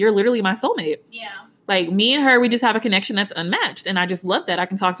tell her, like, you're literally my soulmate. Yeah. Like, me and her, we just have a connection that's unmatched. And I just love that. I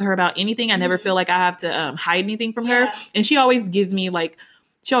can talk to her about anything. I never feel like I have to hide anything from her. And she always gives me, like,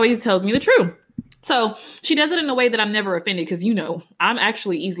 she always tells me the truth. So she does it in a way that I'm never offended because, you know, I'm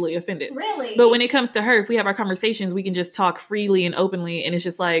actually easily offended. Really? But when it comes to her, if we have our conversations, we can just talk freely and openly. And it's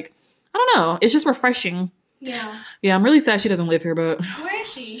just like, I don't know. It's just refreshing. Yeah. Yeah, I'm really sad she doesn't live here, but... Where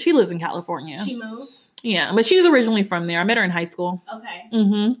is she? She lives in California. She moved? Yeah, but she's originally from there. I met her in high school. Okay.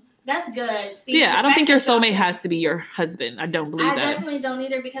 Mm-hmm. That's good. See, yeah, I don't think your soulmate has to be your husband. I don't believe that. I definitely don't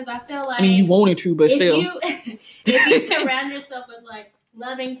either because I feel like... I mean, you wanted to, but still. If you surround yourself with, like,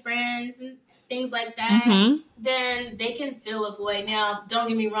 loving friends and things like that, then they can fill a void. Now, don't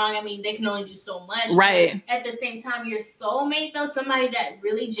get me wrong. I mean, they can only do so much. Right. At the same time, your soulmate, though, somebody that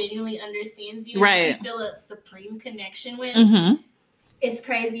really genuinely understands you, right, and that you feel a supreme connection with, it's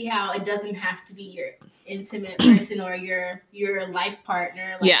crazy how it doesn't have to be your intimate person or your life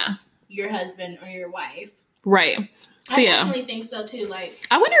partner, like your husband or your wife. Right. So, I definitely think so too. Like,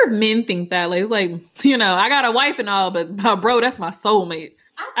 I wonder if men think that. Like, it's like, you know, I got a wife and all, but bro, that's my soulmate.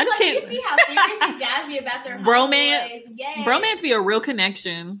 I just can't. You see how serious these guys be about their bromance. Yes. Bromance be a real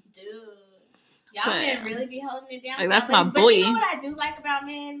connection. Dude, y'all men really be holding it down. Like, that's my boy. But you know what I do like about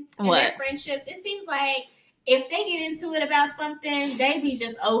men and their friendships? It seems like if they get into it about something, they be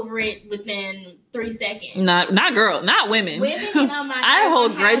just over it within 3 seconds. Not women. Women get on my I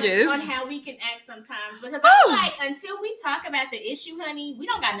hold grudges on how we can act sometimes because I'm like, until we talk about the issue, honey, we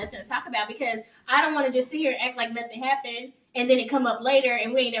don't got nothing to talk about because I don't want to just sit here and act like nothing happened and then it come up later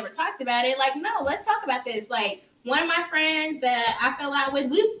and we ain't never talked about it. Like, no, let's talk about this. Like, one of my friends that I fell out with,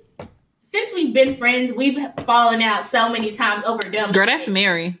 since we've been friends, we've fallen out so many times over dumb Girl, that's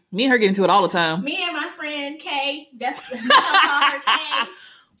Mary. Me and her get into it all the time. Me and my friend Kay, we don't call her Kay.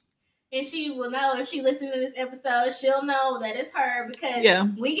 And she will know if she listens to this episode, she'll know that it's her because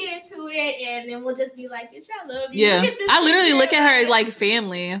we get into it and then we'll just be like, bitch, I love you. Yeah. I literally look at her as like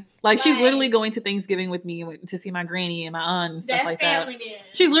family. Like, she's literally going to Thanksgiving with me to see my granny and my aunt and stuff like that. That's family then.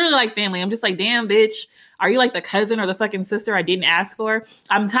 She's literally like family. I'm just like, damn, bitch. Are you like the cousin or the fucking sister I didn't ask for?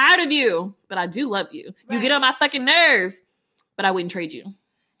 I'm tired of you, but I do love you. Right. You get on my fucking nerves, but I wouldn't trade you.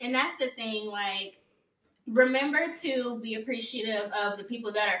 And that's the thing, like, remember to be appreciative of the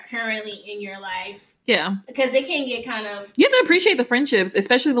people that are currently in your life. Yeah. Because they can get kind of... You have to appreciate the friendships,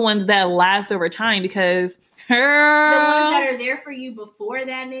 especially the ones that last over time because... The ones that are there for you before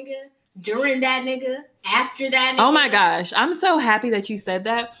that nigga, during that nigga, after that nigga. Oh my gosh. I'm so happy that you said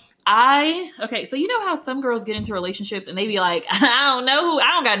that. So you know how some girls get into relationships and they be like, I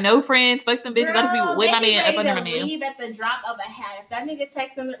don't got no friends, fuck them bitches. Girl, I just be with my man, up under my man. Leave at the drop of a hat. If that nigga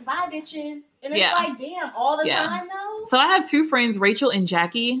texts them, bye bitches. And it's like, damn, all the time though. So I have 2 friends, Rachel and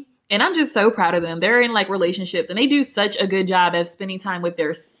Jackie, and I'm just so proud of them. They're in like relationships and they do such a good job of spending time with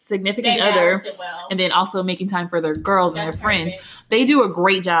their significant other and then also making time for their girls and their friends. They do a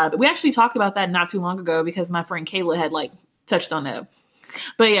great job. We actually talked about that not too long ago because my friend Kayla had like touched on that.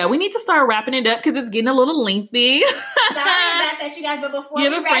 But yeah, we need to start wrapping it up because it's getting a little lengthy. Sorry about that, you guys. But before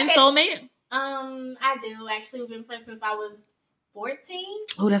you have a friend soulmate? I do. Actually, we've been friends since I was 14.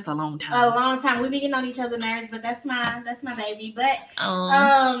 Oh, that's a long time. A long time. We've been getting on each other's nerves, but that's my baby. But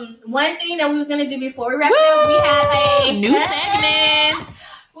one thing that we was gonna do before we wrap it up, we had a new segment.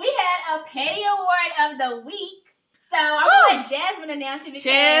 We had a petty award of the week. So I'm gonna let Jasmine announce it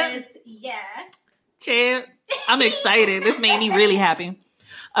because Champ. I'm excited. This made me really happy.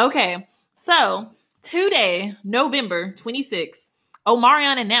 Okay, so today, November 26th,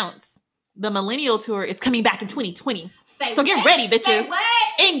 Omarion announced the Millennial Tour is coming back in 2020. So get ready, bitches.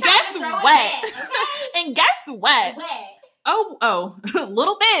 And guess what? And guess what? Oh,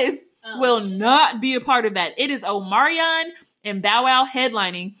 Little Fizz will not be a part of that. It is Omarion and Bow Wow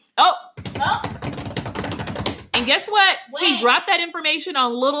headlining. And guess what? He dropped that information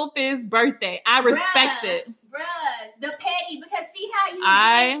on Little Fizz's birthday. I respect it. Bruh, the petty, because see how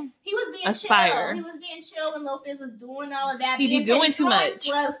he He was being Aspire. chill. He was being chill when Lil Fizz was doing all of that. He be being doing petty, too throwing much.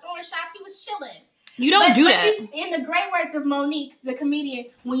 Slugs, throwing shots. He was chilling. You don't do that. In the great words of Monique, the comedian,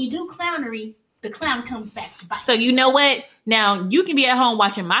 when you do clownery, the clown comes back to bite. So you know what? Now you can be at home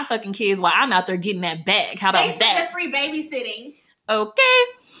watching my fucking kids while I'm out there getting that bag. How about Thanks that? for the free babysitting. Okay.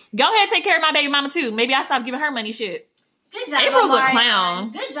 Go ahead, take care of my baby mama too. Maybe I stop giving her money. Shit. Good job, April's Omarion. a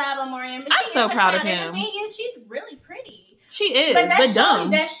clown. Good job, Omarion. But I'm she so is a proud of clown. him. And the thing is, she's really pretty. She is, But but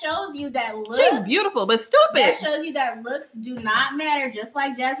dumb. that shows you that looks. She's beautiful, but stupid. That shows you that looks do not matter. Just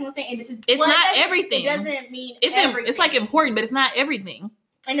like Jasmine was saying, It's not everything. It doesn't mean It's it's like important, but it's not everything.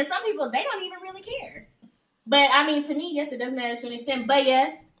 And to some people, they don't even really care. But I mean, to me, yes, it does matter to an extent. But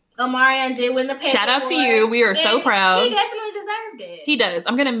yes, Omarion did win the paper. Shout out to you. We are so proud. He definitely deserved it. He does.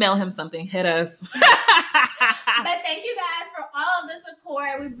 I'm gonna mail him something. Hit us. But thank you guys for all of the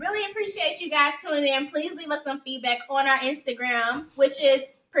support. We really appreciate you guys tuning in. Please leave us some feedback on our Instagram, which is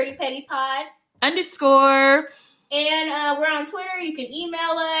Pretty Petty Pod _ And we're on Twitter. You can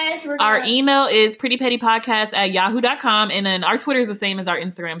email us. Our email is prettypettypodcast@yahoo.com. And then our Twitter is the same as our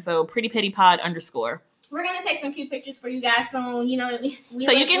Instagram. So prettypettypod _ We're going to take some cute pictures for you guys soon. You know,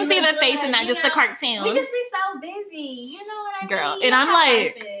 so you can see the face and not just the cartoon. We just be so busy. You know what I mean? Girl, You and know I'm how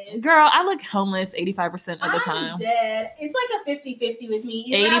like, life is. girl, I look homeless 85% of the time. I'm dead. It's like a 50-50 with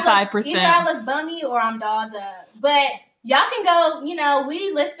me. 85%. Either I look bummy or I'm dolled up. But y'all can go, you know,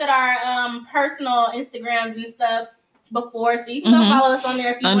 we listed our personal Instagrams and stuff before, so you can go follow us on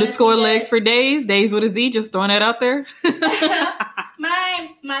there if you _ legs for days with a Z, just throwing that out there.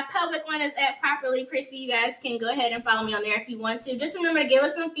 My public one is at Properly Prissy. You guys can go ahead and follow me on there if you want to. Just remember to give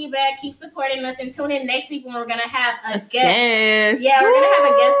us some feedback, keep supporting us, and tune in next week when we're gonna have a guest. Yeah, we're gonna have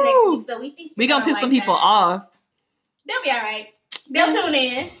a guest next week, so we think we're gonna piss some people off. They'll be all right. They'll tune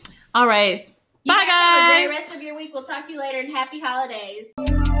in. All right. Bye, guys. Have a great rest of your week. We'll talk to you later, and happy holidays.